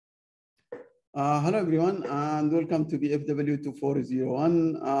Hello, everyone, and welcome to BFW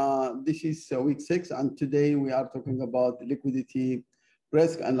 2401. This is week 6, and today we are talking about liquidity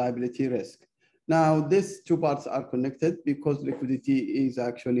risk and liability risk. Now, these two parts are connected because liquidity is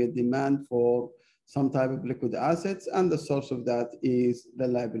actually a demand for some type of liquid assets, and the source of that is the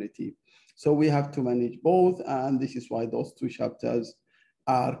liability. So we have to manage both, and this is why those two chapters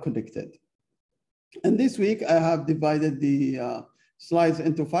are connected. And this week, I have divided the slides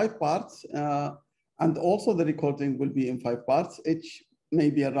into 5 parts, and also the recording will be in 5 parts, each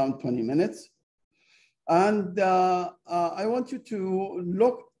maybe around 20 minutes. And I want you to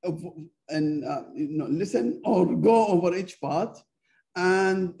look and listen or go over each part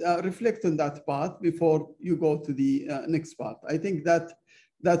and reflect on that part before you go to the next part. I think that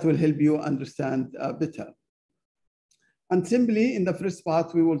will help you understand better. And simply in the first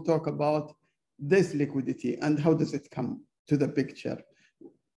part, we will talk about this liquidity and how does it come to the picture.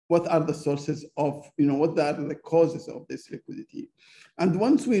 What are the sources of, what are the causes of this liquidity? And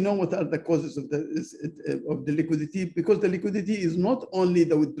once we know what are the causes of the liquidity, because the liquidity is not only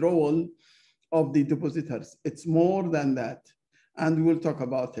the withdrawal of the depositors, it's more than that. And we will talk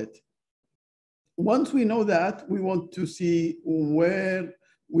about it. Once we know that, we want to see where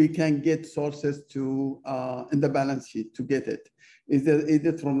we can get sources to in the balance sheet to get it. Is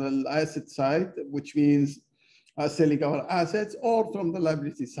it from the asset side, which means selling our assets, or from the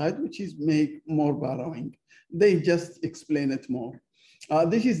liability side, which is make more borrowing? They just explain it more.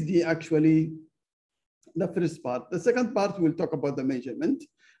 This is actually the first part. The second part, we'll talk about the measurement,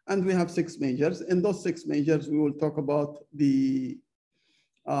 and we have 6 measures. In those 6 measures, we will talk about the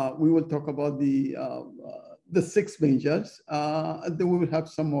 6 measures. Then we will have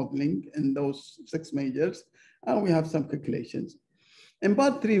some modeling in those 6 measures, and we have some calculations. In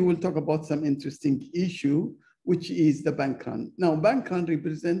part 3, we'll talk about some interesting issue, which is the bank run. Now, bank run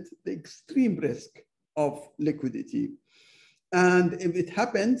represents the extreme risk of liquidity. And if it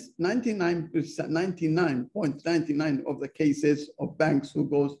happens, 99.99% of the cases of banks who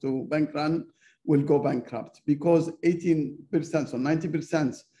goes to bank run will go bankrupt, because 18%, so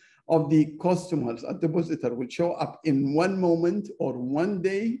 90% of the customers, a depositor, will show up in one moment or one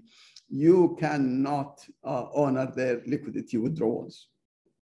day. You cannot honor their liquidity withdrawals.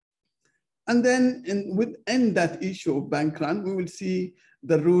 And then within that issue of bank run, we will see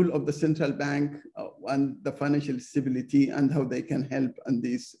the role of the central bank and the financial stability and how they can help on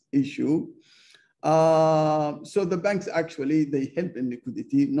this issue. So the banks actually, they help in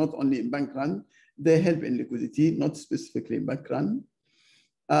liquidity, not only in bank run, they help in liquidity, not specifically in bank run.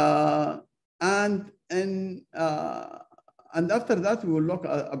 And after that, we will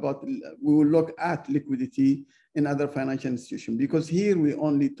look at liquidity in other financial institutions, because here we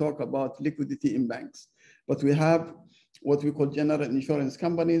only talk about liquidity in banks, but we have what we call general insurance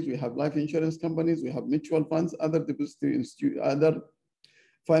companies, we have life insurance companies, we have mutual funds, other depository institutions, other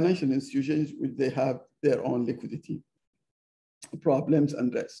financial institutions, which they have their own liquidity problems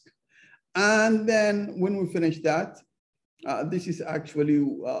and risk. And then when we finish that, this is actually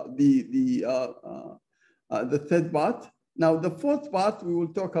the third part. Now, the fourth part, we will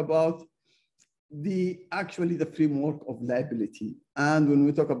talk about the framework of liability. And when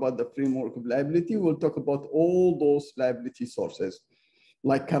we talk about the framework of liability, we'll talk about all those liability sources,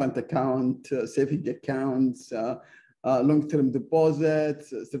 like current account, saving accounts, long-term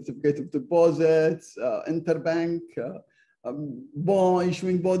deposits, certificate of deposits, interbank,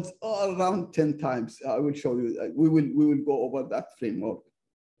 issuing bonds, all around 10 times. I will show you. We will go over that framework.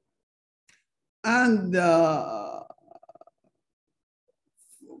 And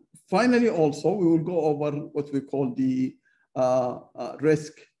finally, also, we will go over what we call the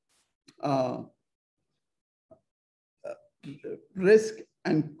risk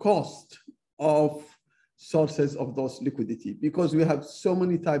and cost of sources of those liquidity, because we have so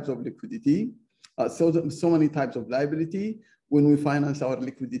many types of liquidity, so many types of liability when we finance our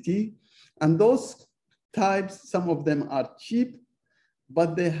liquidity. And those types, some of them are cheap,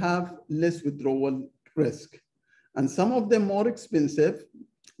 but they have less withdrawal risk. And some of them more expensive,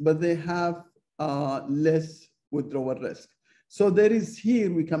 but they have less withdrawal risk. So there is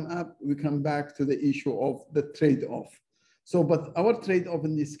here, we come back to the issue of the trade-off. So, but our trade-off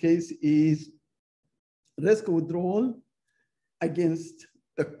in this case is risk withdrawal against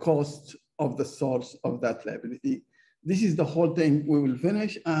the cost of the source of that liability. This is the whole thing we will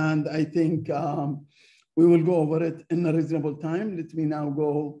finish, and I think we will go over it in a reasonable time. Let me now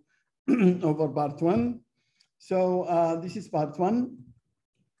go over part 1. So this is part 1.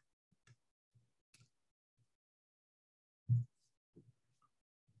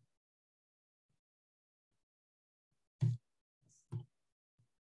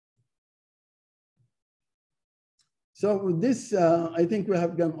 So this, I think we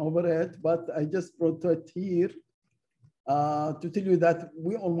have gone over it, but I just brought it here to tell you that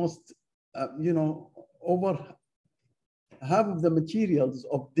we almost, over half of the materials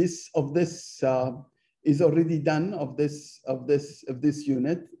of this is already done of this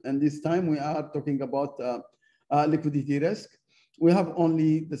unit. And this time we are talking about liquidity risk. We have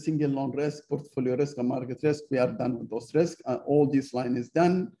only the single loan risk, portfolio risk, and market risk. We are done with those risks. All this line is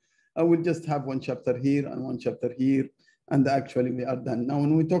done. I will just have one chapter here and one chapter here, and actually we are done. Now,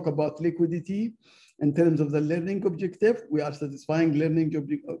 when we talk about liquidity, in terms of the learning objective, we are satisfying the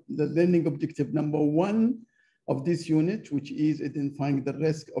learning objective number 1 of this unit, which is identifying the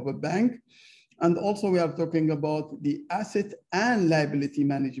risk of a bank. And also we are talking about the asset and liability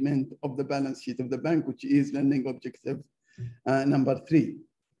management of the balance sheet of the bank, which is learning objective number 3.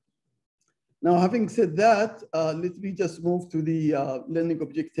 Now, having said that, let me just move to the learning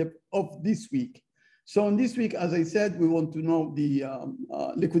objective of this week. So in this week, as I said, we want to know the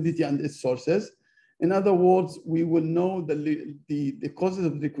liquidity and its sources. In other words, we will know the causes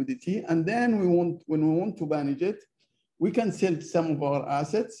of liquidity, and then when we want to manage it, we can sell some of our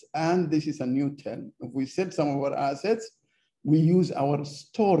assets, and this is a new term. If we sell some of our assets, we use our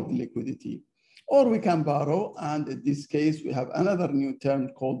stored liquidity, or we can borrow, and in this case, we have another new term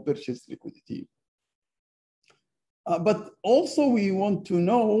called purchased liquidity. But also we want to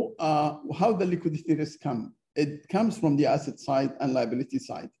know how the liquidity risk comes. It comes from the asset side and liability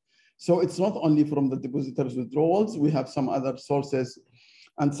side. So it's not only from the depositors' withdrawals. We have some other sources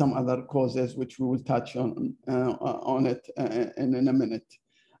and some other causes, which we will touch on it in a minute.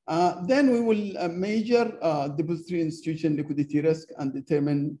 Then we will measure depository institution liquidity risk and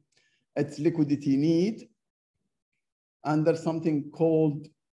determine its liquidity need. And there's something called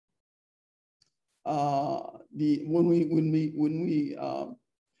when we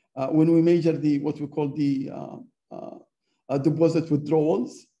measure what we call the deposit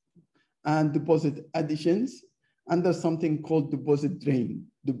withdrawals and deposit additions, and there's something called deposit drain.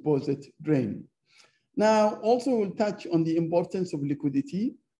 Now, also we'll touch on the importance of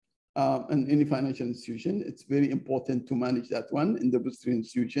liquidity in any financial institution. It's very important to manage that one in depository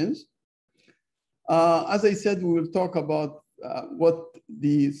institutions. As I said, we will talk about what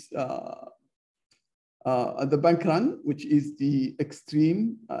these the bank run, which is the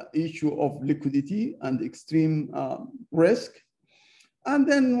extreme issue of liquidity and extreme risk. And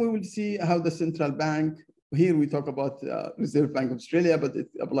then we will see how the central bank, here we talk about Reserve Bank of Australia, but it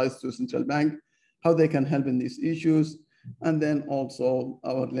applies to central bank, how they can help in these issues. And then also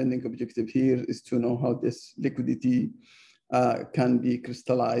our lending objective here is to know how this liquidity can be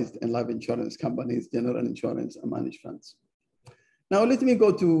crystallized in life insurance companies, general insurance, and managed funds. Now, let me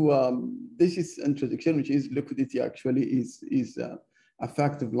go to, this is introduction, which is liquidity actually is a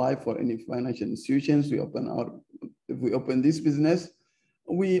fact of life for any financial institutions. If we open this business,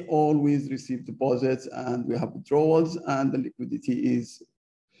 we always receive deposits and we have withdrawals, and the liquidity is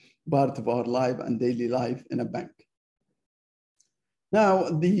part of our life and daily life in a bank. Now,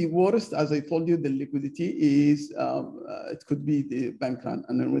 the worst, as I told you, the liquidity is, it could be the bank run.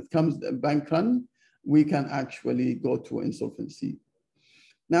 And then when it comes to the bank run, we can actually go to insolvency.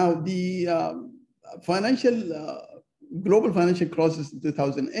 Now, the global financial crisis in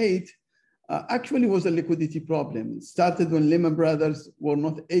 2008 actually was a liquidity problem. It started when Lehman Brothers were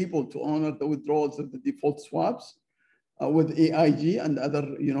not able to honor the withdrawals of the default swaps with AIG and other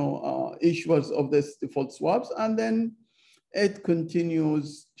issuers of this default swaps. And then it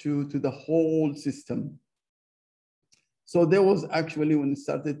continues to the whole system. So there was actually, when it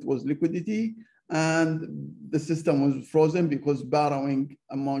started, was liquidity, and the system was frozen because borrowing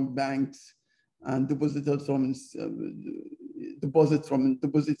among banks and depositors from deposits from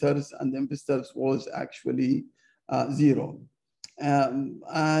depositors and investors was actually zero and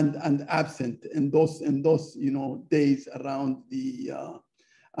absent in those days around the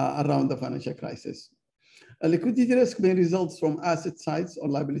financial crisis. A liquidity risk may result from asset sides or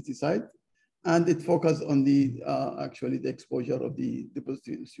liability side, and it focuses on actually the exposure of the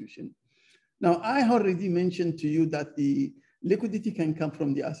depository institution. Now, I already mentioned to you that the liquidity can come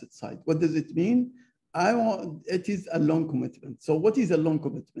from the asset side. What does it mean? It is a loan commitment. So what is a loan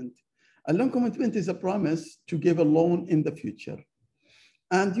commitment? A loan commitment is a promise to give a loan in the future.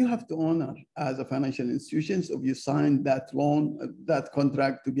 And you have to honor as a financial institution if you sign that loan, that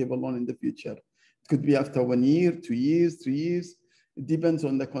contract to give a loan in the future. It could be after 1 year, 2 years, 3 years. It depends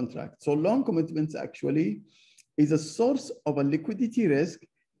on the contract. So loan commitments actually is a source of a liquidity risk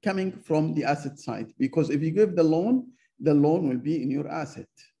coming from the asset side, because if you give the loan will be in your asset.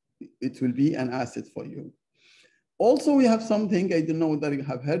 It will be an asset for you. Also, we have something, I don't know whether you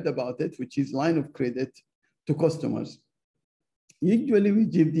have heard about it, which is line of credit to customers. Usually we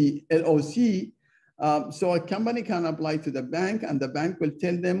give the LOC, so a company can apply to the bank and the bank will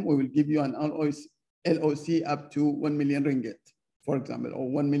tell them, we will give you an LOC up to 1 million ringgit, for example, or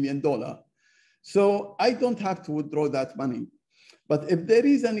 $1 million. So I don't have to withdraw that money. But if there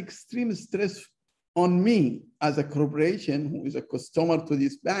is an extreme stress on me as a corporation who is a customer to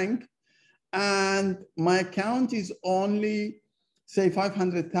this bank, and my account is only, say,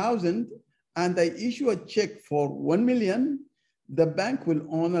 500,000, and I issue a check for 1 million, the bank will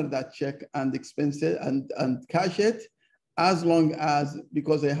honor that check and expense it and cash it, as long as,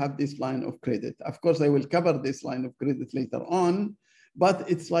 because I have this line of credit. Of course, I will cover this line of credit later on, but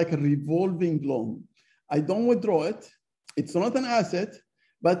it's like a revolving loan. I don't withdraw it. It's not an asset,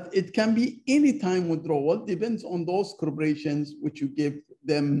 but it can be anytime withdrawal, depends on those corporations which you give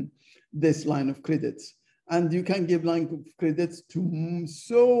them this line of credits. And you can give line of credits to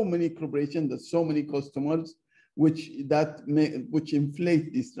so many corporations, there's so many customers, which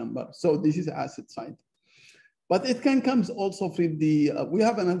inflate this number. So this is asset side. But it can come also from the, we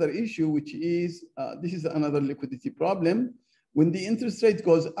have another issue, which is, this is another liquidity problem. When the interest rate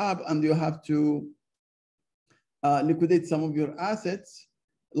goes up and you have to liquidate some of your assets,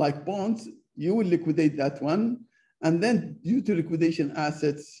 like bonds, you will liquidate that one. And then due to liquidation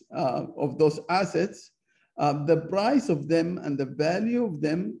assets of those assets, the price of them and the value of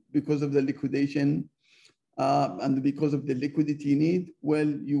them because of the liquidation and because of the liquidity need, well,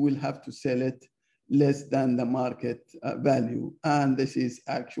 you will have to sell it less than the market value. And this is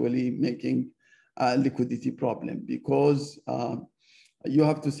actually making a liquidity problem because you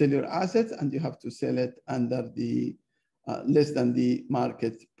have to sell your assets and you have to sell it under the less than the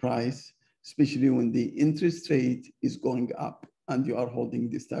market price, especially when the interest rate is going up and you are holding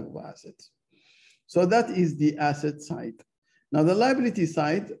this type of assets. So that is the asset side. Now the liability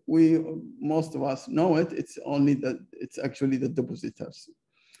side, most of us know it. It's actually the depositors,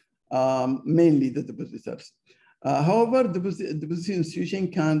 mainly the depositors. However, deposit institution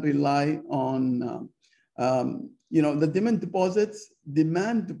can rely on, the demand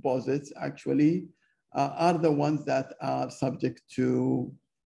deposits actually are the ones that are subject to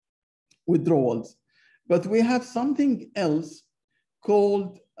withdrawals. But we have something else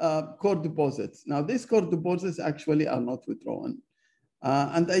called core deposits. Now, these core deposits actually are not withdrawn.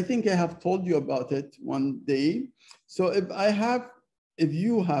 And I think I have told you about it one day. So if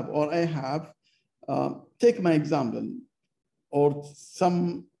you have, or I have, take my example, or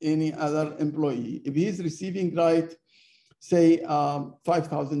any other employee, if he is receiving, right, say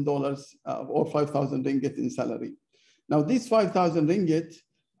 $5,000 or 5,000 ringgit in salary. Now this 5,000 ringgit,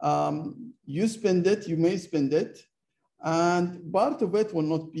 you spend it, you may spend it, and part of it will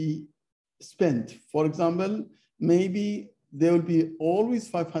not be spent. For example, maybe there will be always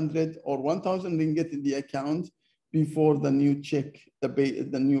 500 or 1,000 ringgit in the account before the new check,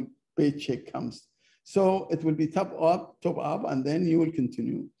 the new paycheck comes. So it will be top up, and then you will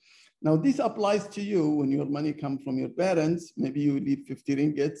continue. Now this applies to you when your money comes from your parents. Maybe you leave 50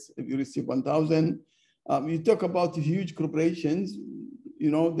 ringgits if you receive 1,000. You talk about huge corporations.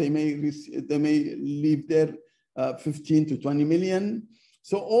 They may leave their 15 to 20 million.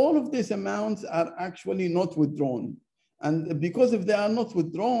 So all of these amounts are actually not withdrawn. And because if they are not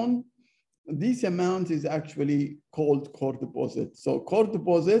withdrawn, this amount is actually called core deposit. So core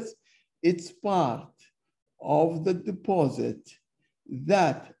deposits, it's part of the deposit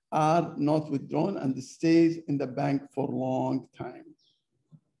that are not withdrawn and stays in the bank for a long time.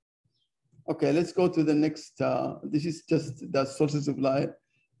 Okay, let's go to the next. This is just the sources of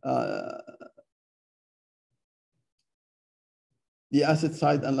the asset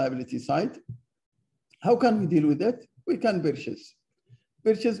side and liability side. How can we deal with it? We can purchase.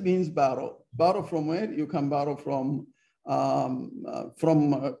 Purchase means borrow. Borrow from where? You can borrow from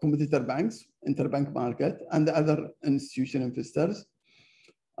competitor banks, interbank market, and the other institutional investors.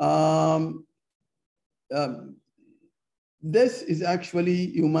 This is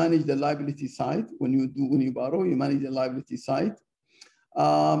actually, you manage the liability side. When you borrow, you manage the liability side.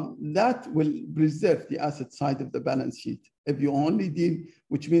 That will preserve the asset side of the balance sheet. If you only deal,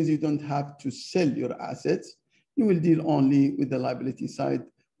 which means you don't have to sell your assets, you will deal only with the liability side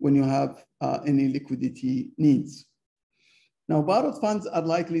when you have any liquidity needs. Now, borrowed funds are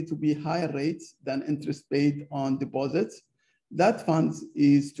likely to be higher rates than interest paid on deposits. That funds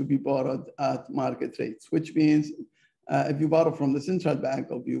is to be borrowed at market rates, which means if you borrow from the central bank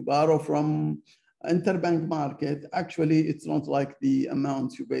or if you borrow from interbank market, actually it's not like the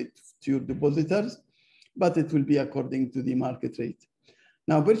amount you pay to your depositors, but it will be according to the market rate.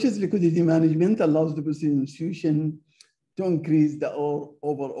 Now, purchase liquidity management allows deposit institution to increase the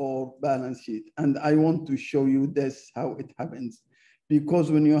overall balance sheet. And I want to show you this, how it happens.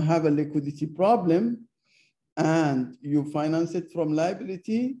 Because when you have a liquidity problem and you finance it from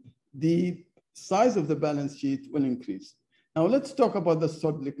liability, the size of the balance sheet will increase. Now let's talk about the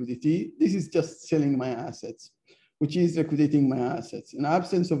stored liquidity. This is just selling my assets, which is liquidating my assets. In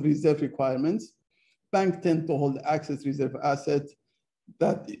absence of reserve requirements, banks tend to hold excess reserve asset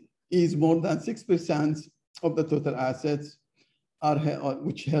that is more than 6% of the total assets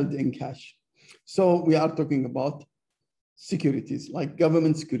which held in cash. So we are talking about securities, like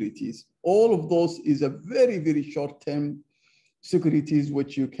government securities. All of those is a very, very short-term securities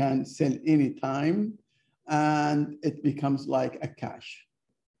which you can sell anytime, and it becomes like a cash.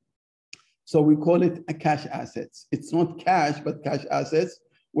 So we call it a cash assets. It's not cash, but cash assets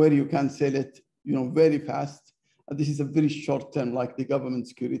where you can sell it, very fast. This is a very short term, like the government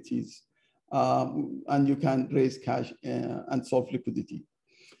securities, and you can raise cash and solve liquidity.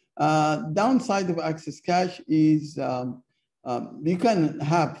 Downside of excess cash is you can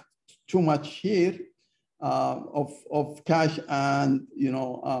have too much here of cash and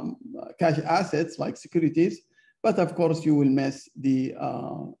cash assets like securities, but of course you will miss the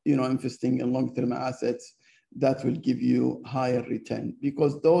investing in long-term assets that will give you higher return,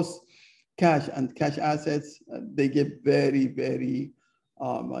 because those cash and cash assets they give very, very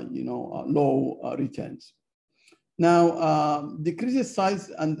low returns. Now decreases size,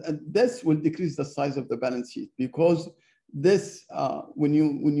 and this will decrease the size of the balance sheet, because this when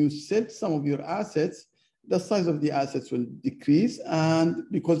you sell some of your assets, the size of the assets will decrease, and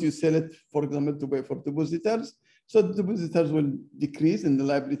because you sell it, for example, to pay for depositors, so the depositors will decrease in the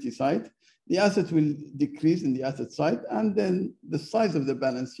liability side, the asset will decrease in the asset side, and then the size of the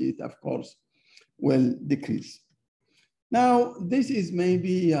balance sheet, of course, will decrease. Now, this is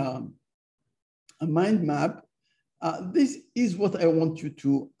maybe a mind map. This is what I want you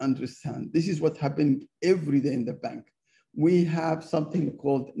to understand. This is what happened every day in the bank. We have something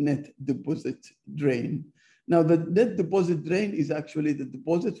called net deposit drain. Now, the net deposit drain is actually the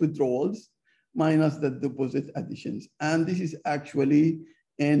deposit withdrawals minus the deposit additions. And this is actually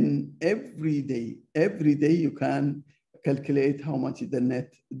in every day. Every day you can calculate how much is the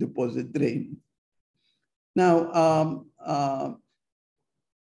net deposit drain. Now,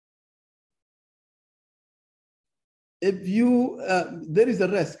 if you, there is a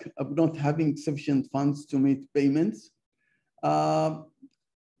risk of not having sufficient funds to meet payments,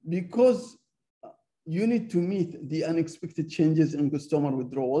 because you need to meet the unexpected changes in customer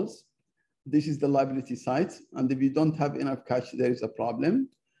withdrawals. This is the liability side. And if you don't have enough cash, there is a problem.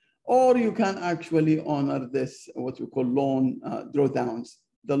 Or you can actually honor this, what we call loan drawdowns.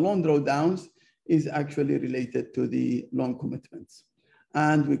 The loan drawdowns is actually related to the loan commitments,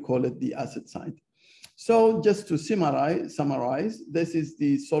 and we call it the asset side. So just to summarize, this is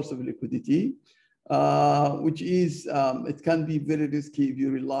the source of liquidity, which is, it can be very risky if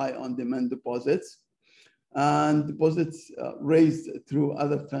you rely on demand deposits, and deposits raised through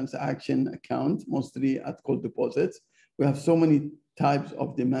other transaction accounts, mostly at call deposits. We have so many types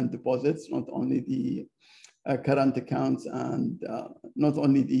of demand deposits, not only the current accounts and not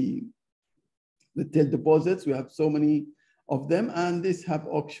only the retail deposits. We have so many of them, and these have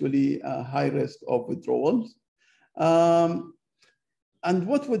actually a high risk of withdrawals. And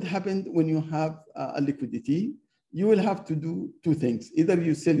what would happen when you have a liquidity? You will have to do two things. Either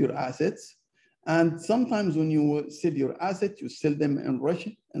you sell your assets, and sometimes when you sell your assets, you sell them in rush,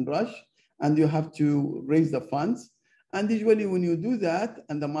 and you have to raise the funds. And usually when you do that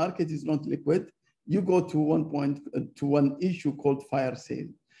and the market is not liquid, you go to one issue called fire sale.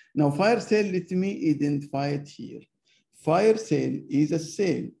 Now, fire sale, let me identify it here. Fire sale is a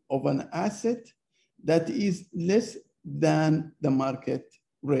sale of an asset that is less than the market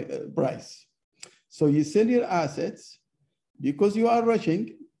price. So you sell your assets because you are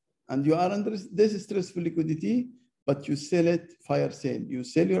rushing and you are under this stressful liquidity, but you sell it fire sale. You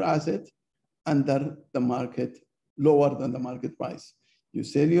sell your asset under the market, lower than the market price. You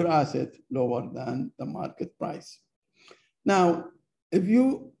sell your asset lower than the market price. Now, if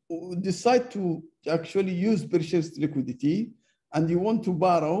you decide to actually use purchased liquidity and you want to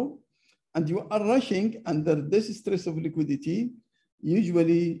borrow and you are rushing under this stress of liquidity,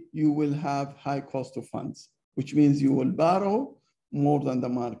 usually you will have high cost of funds, which means you will borrow more than the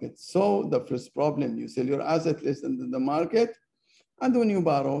market. So the first problem, you sell your asset less than the market, and when you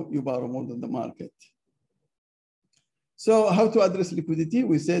borrow more than the market. So how to address liquidity?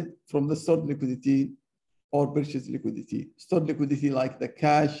 We said from the stored liquidity or purchased liquidity. Stored liquidity like the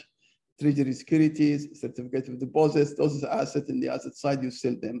cash, treasury securities, certificate of deposits, those are assets in the asset side, you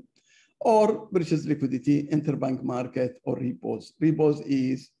sell them. or purchase liquidity, interbank market, or repos. Repos,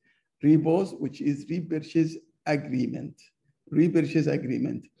 which is repurchase agreement. Repurchase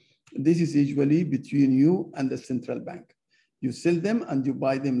agreement. This is usually between you and the central bank. You sell them and you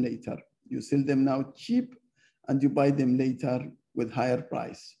buy them later. You sell them now cheap and you buy them later with higher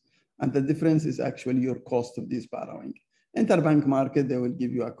price. And the difference is actually your cost of this borrowing. Interbank market, they will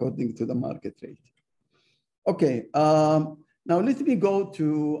give you according to the market rate. Okay, now let me go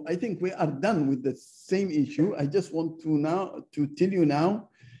to, I think we are done with the same issue. I just want to tell you now,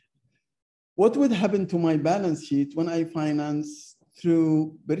 what would happen to my balance sheet when I finance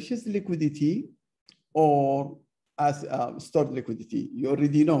through purchase liquidity or as stored liquidity? You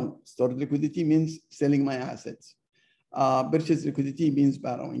already know stored liquidity means selling my assets. Purchase liquidity means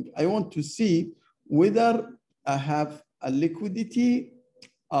borrowing. I want to see whether I have a liquidity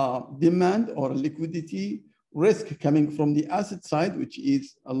demand or a liquidity risk coming from the asset side, which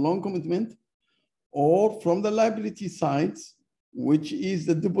is a loan commitment, or from the liability side, which is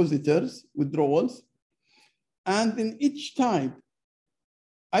the depositors, withdrawals. And in each type,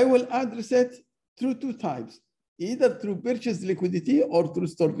 I will address it through two types, either through purchase liquidity or through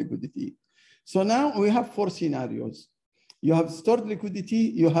stored liquidity. So now we have four scenarios. You have stored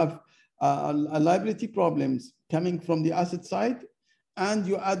liquidity, you have liability problems coming from the asset side, and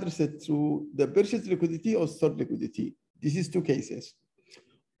you address it through the purchase liquidity or stored liquidity. This is two cases.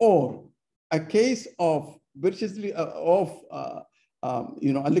 Or a case of purchase a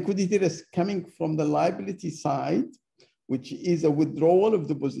liquidity risk coming from the liability side, which is a withdrawal of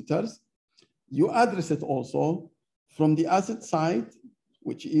depositors. You address it also from the asset side,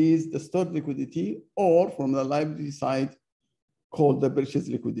 which is the stored liquidity, or from the liability side called the purchase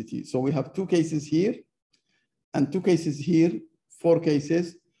liquidity. So we have two cases here and two cases here, four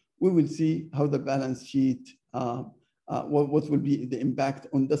cases. We will see how the balance sheet, what will be the impact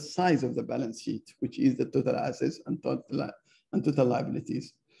on the size of the balance sheet, which is the total assets and total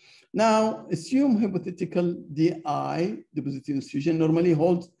liabilities. Now, assume hypothetical DI, depository institution, normally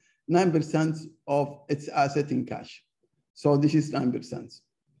holds 9% of its asset in cash. So this is 9%.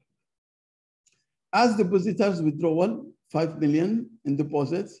 As depositors withdrawal 5 million in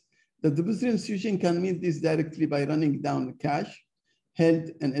deposits, the depository institution can meet this directly by running down cash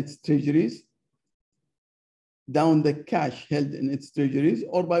held in its treasuries,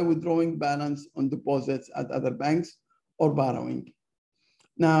 or by withdrawing balance on deposits at other banks or borrowing.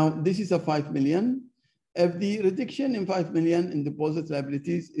 Now, this is a 5 million. If the reduction in 5 million in deposit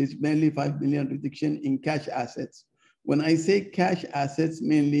liabilities is mainly 5 million reduction in cash assets. When I say cash assets,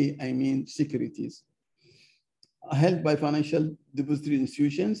 mainly I mean securities held by financial depository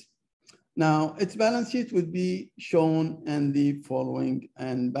institutions. Now, its balance sheet would be shown in the following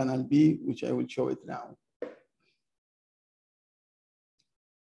and panel B, which I will show it now.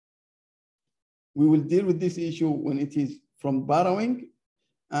 We will deal with this issue when it is from borrowing,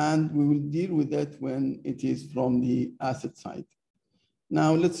 and we will deal with it when it is from the asset side.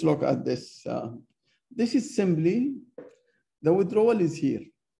 Now, let's look at this. This is simply, the withdrawal is here.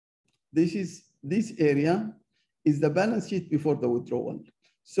 This area is the balance sheet before the withdrawal.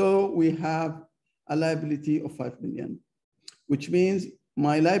 So we have a liability of 5 million, which means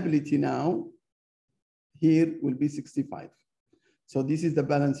my liability now here will be 65. So this is the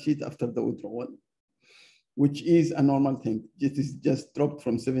balance sheet after the withdrawal, which is a normal thing. It is just dropped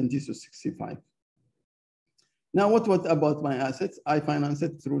from 70 to 65. Now, what about my assets? I finance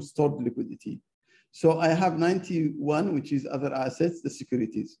it through stored liquidity. So I have 91, which is other assets, the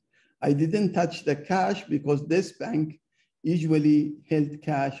securities. I didn't touch the cash because this bank usually held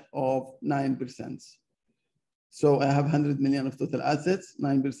cash of 9%. So I have 100 million of total assets,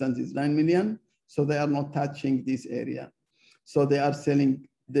 9% is 9 million. So they are not touching this area. So they are selling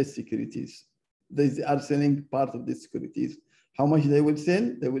the securities. They are selling part of the securities. How much they will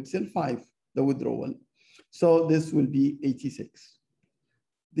sell? They will sell 5, the withdrawal. So this will be 86.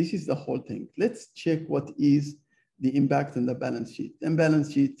 This is the whole thing. Let's check what is the impact on the balance sheet. And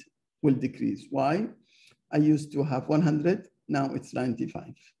balance sheet will decrease. Why? I used to have 100, now it's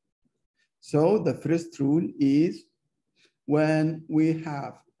 95. So the first rule is when we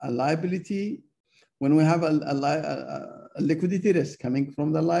have a liability, when we have a liquidity risk coming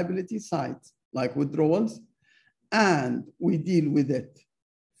from the liability side, like withdrawals, and we deal with it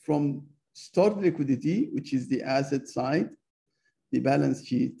from stored liquidity, which is the asset side, the balance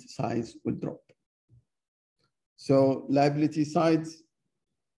sheet size will drop. So liability side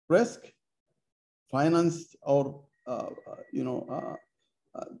risk, financed or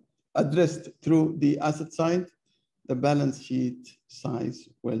addressed through the asset side, the balance sheet size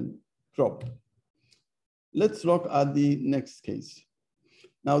will drop. Let's look at the next case.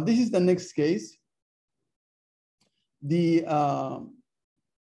 Now, this is the next case. The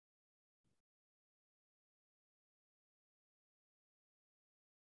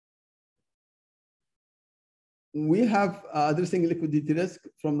we have addressing liquidity risk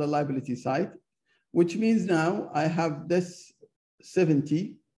from the liability side, which means now I have this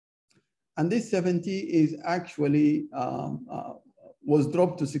 70, and this 70 is actually was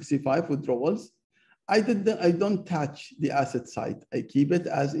dropped to 65 withdrawals. I don't touch the asset side. I keep it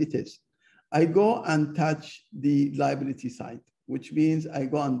as it is. I go and touch the liability side, which means I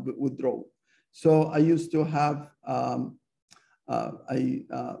go and withdraw. So I used to have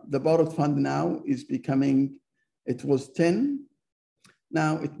the borrowed fund now is becoming, it was 10,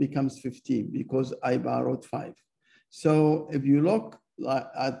 now it becomes 15 because I borrowed 5. So if you look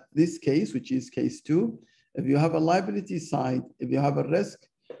at this case, which is case 2, if you have a liability side, if you have a risk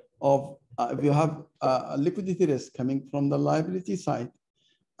of, if you have a liquidity risk coming from the liability side,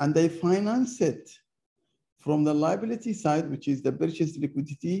 and they finance it from the liability side, which is the purchased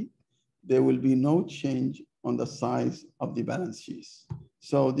liquidity, there will be no change on the size of the balance sheet.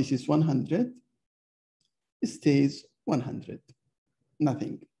 So this is 100, it stays 100,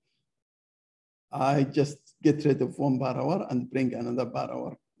 nothing. I just get rid of one borrower and bring another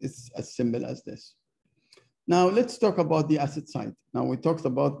borrower. It's as simple as this. Now let's talk about the asset side. Now we talked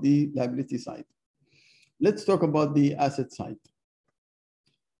about the liability side. Let's talk about the asset side.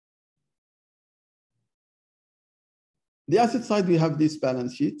 The asset side, we have this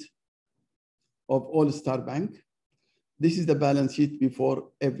balance sheet of All Star Bank. This is the balance sheet before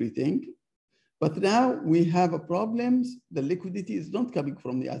everything. But now we have a problem. The liquidity is not coming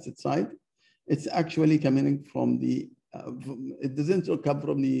from the asset side. It's actually coming from the, it doesn't come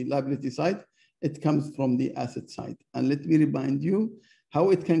from the liability side. It comes from the asset side. And let me remind you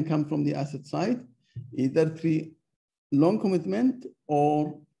how it can come from the asset side, either through loan commitment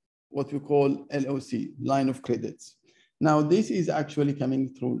or what we call LOC, line of credits. Now, this is actually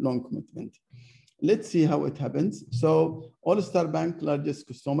coming through loan commitment. Let's see how it happens. So All Star Bank, largest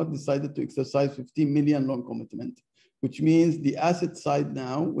customer, decided to exercise 15 million loan commitment, which means the asset side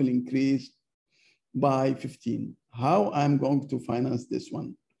now will increase by 15. How I'm going to finance this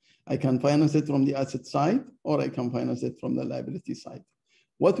one? I can finance it from the asset side, or I can finance it from the liability side.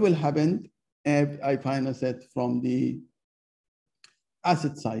 What will happen if I finance it from the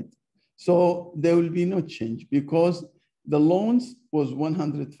asset side? So there will be no change because the loans was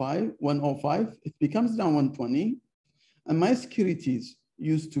 105, it becomes now 120, and my securities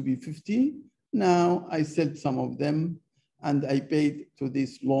used to be 50. Now I sold some of them and I paid to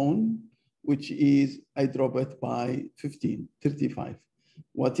this loan, which is, I drop it by 15, 35.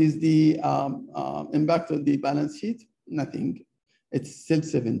 What is the impact on the balance sheet? Nothing, it's still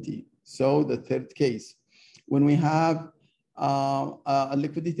 70. So the third case, when we have a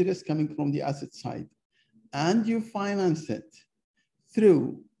liquidity risk coming from the asset side, and you finance it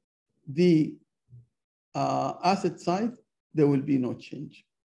through the asset side, there will be no change.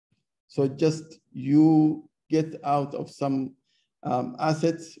 So just you get out of some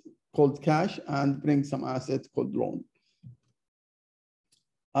assets called cash and bring some assets called loan.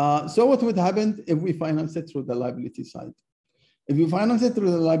 So what would happen if we finance it through the liability side? If you finance it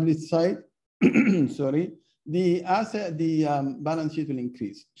through the liability side, sorry, the balance sheet will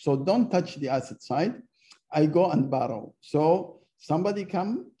increase. So don't touch the asset side. I go and borrow. So somebody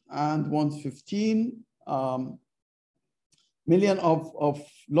come and wants 15 million of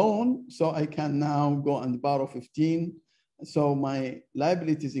loan. So I can now go and borrow 15. So my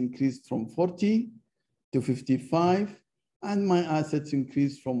liabilities increased from 40 to 55, and my assets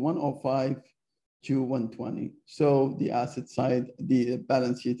increased from 105 to 120. So the asset side, the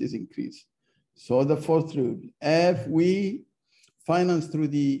balance sheet is increased. So the fourth rule, if we finance through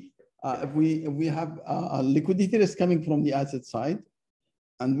the if we have a liquidity risk coming from the asset side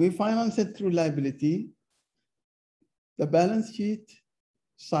and we finance it through liability, the balance sheet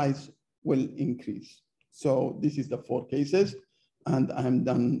size will increase. So this is the 4 cases, and I'm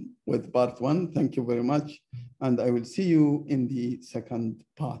done with part 1. Thank you very much. And I will see you in the second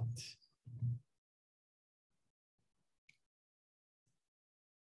part.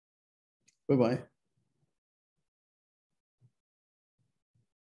 Bye-bye.